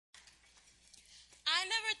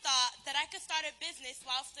never thought that I could start a business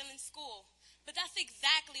while still in school, but that's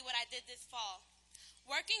exactly what I did this fall.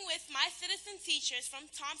 Working with my citizen teachers from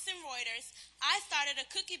Thomson Reuters, I started a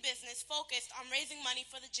cookie business focused on raising money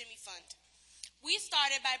for the Jimmy Fund. We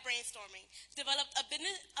started by brainstorming, developed a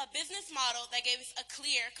business model that gave us a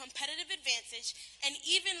clear competitive advantage, and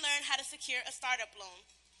even learned how to secure a startup loan.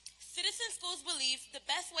 Citizen schools believe the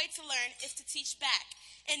best way to learn is to teach back,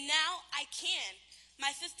 and now I can. My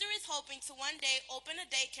sister is hoping to one day open a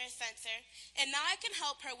daycare center, and now I can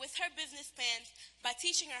help her with her business plans by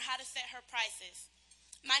teaching her how to set her prices.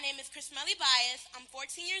 My name is Chrismelly Baez. I'm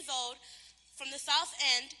 14 years old from the South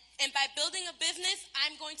End, and by building a business,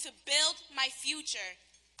 I'm going to build my future.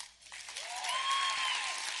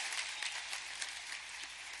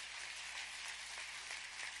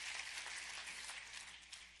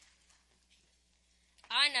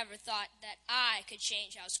 I never thought that I could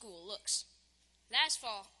change how school looks. Last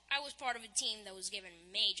fall, I was part of a team that was given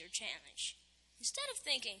a major challenge. Instead of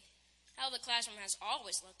thinking how the classroom has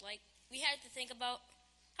always looked like, we had to think about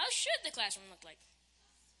how should the classroom look like.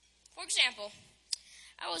 For example,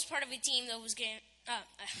 I was part of a team that was given,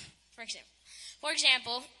 for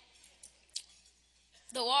example,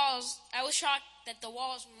 the walls, I was shocked that the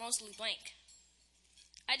walls were mostly blank.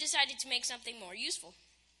 I decided to make something more useful.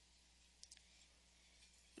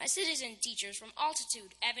 My citizen teachers from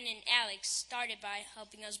Altitude, Evan and Alex, started by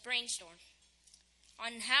helping us brainstorm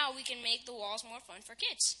on how we can make the walls more fun for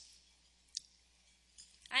kids.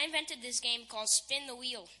 I invented this game called Spin the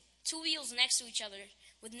Wheel. 2 wheels next to each other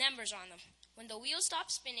with numbers on them. When the wheel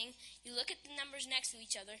stops spinning, you look at the numbers next to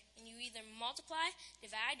each other and you either multiply,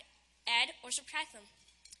 divide, add, or subtract them.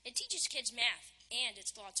 It teaches kids math and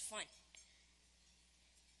it's lots of fun.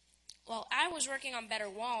 While I was working on better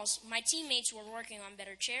walls, my teammates were working on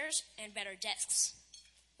better chairs and better desks,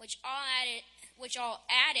 which all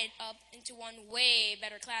added up into one way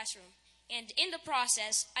better classroom. And in the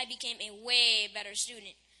process, I became a way better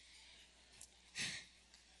student.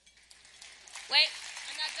 Wait,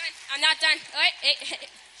 I'm not done. Wait.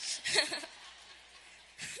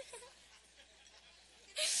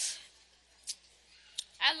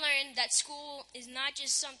 I learned that school is not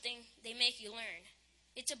just something they make you learn.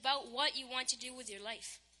 It's about what you want to do with your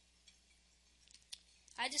life.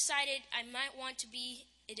 I decided I might want to be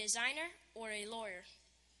a designer or a lawyer.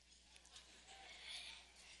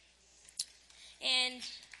 And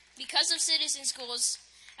because of citizen schools,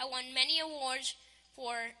 I won many awards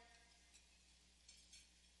for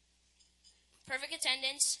perfect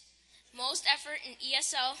attendance, most effort in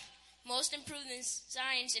ESL, most improved in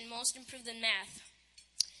science, and most improved in math.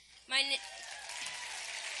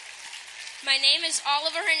 My name is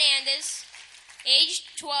Oliver Hernandez, age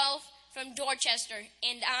 12, from Dorchester,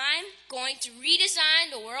 and I'm going to redesign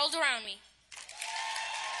the world around me.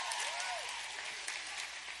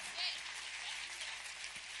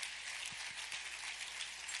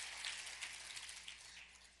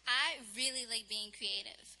 I really like being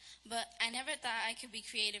creative, but I never thought I could be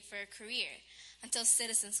creative for a career until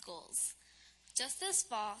citizen schools. Just this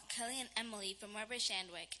fall, Kelly and Emily from Weber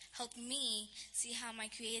Shandwick helped me see how my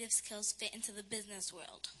creative skills fit into the business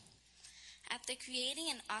world. After creating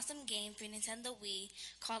an awesome game for Nintendo Wii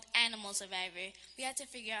called Animal Survivor, we had to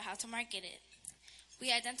figure out how to market it.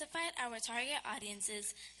 We identified our target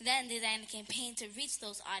audiences, then designed a campaign to reach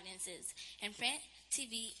those audiences in print,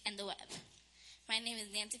 TV, and the web. My name is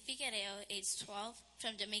Nancy Figueiredo, age 12,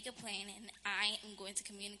 from Jamaica Plain, and I am going to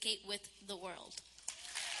communicate with the world.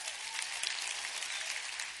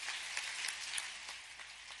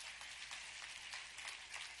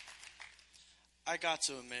 I got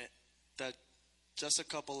to admit that just a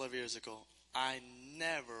couple of years ago, I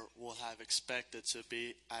never would have expected to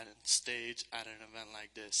be on stage at an event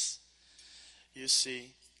like this. You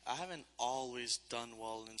see, I haven't always done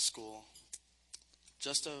well in school.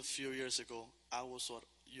 Just a few years ago, I was what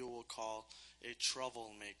you would call a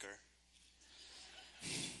troublemaker.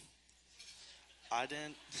 I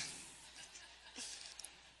didn't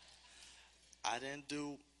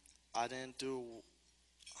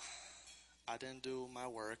do my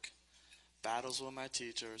work, battles with my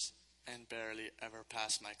teachers, and barely ever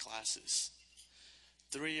passed my classes.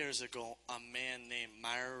 3 years ago, a man named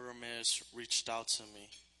Myra Ramirez reached out to me.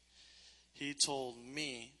 He told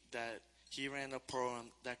me that he ran a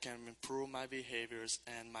program that can improve my behaviors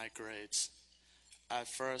and my grades. At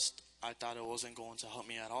first, I thought it wasn't going to help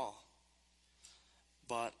me at all.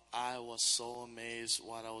 But I was so amazed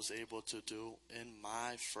what I was able to do in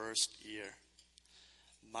my first year.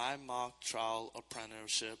 My mock trial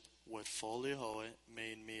apprenticeship with Foley Hoyt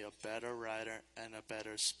made me a better writer and a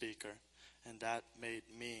better speaker, and that made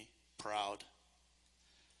me proud.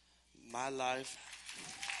 My life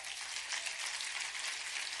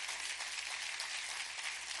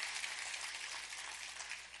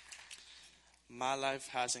My life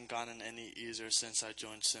hasn't gotten any easier since I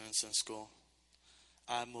joined Stevenson School.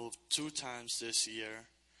 I moved 2 times this year.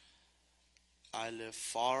 I live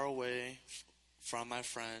far away from my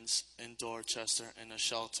friends in Dorchester in a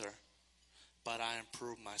shelter, but I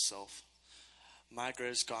improved myself. My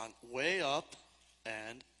grades gone way up,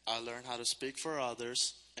 and I learned how to speak for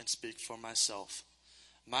others and speak for myself.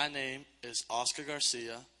 My name is Oscar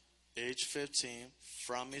Garcia, age 15,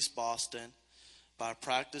 from East Boston. By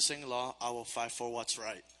practicing law, I will fight for what's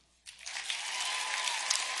right.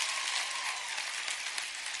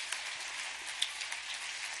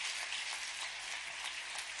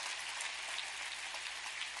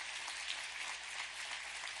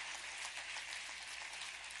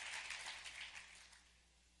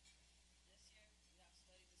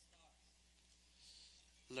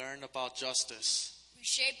 Learn about justice.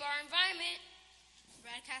 Reshape our environment.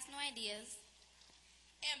 Broadcast new ideas.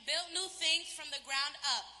 And build new things from the ground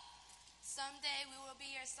up. Someday we will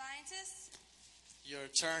be your scientists, Your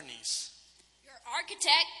attorneys. Your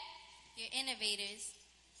architect. Your innovators.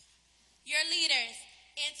 Your leaders.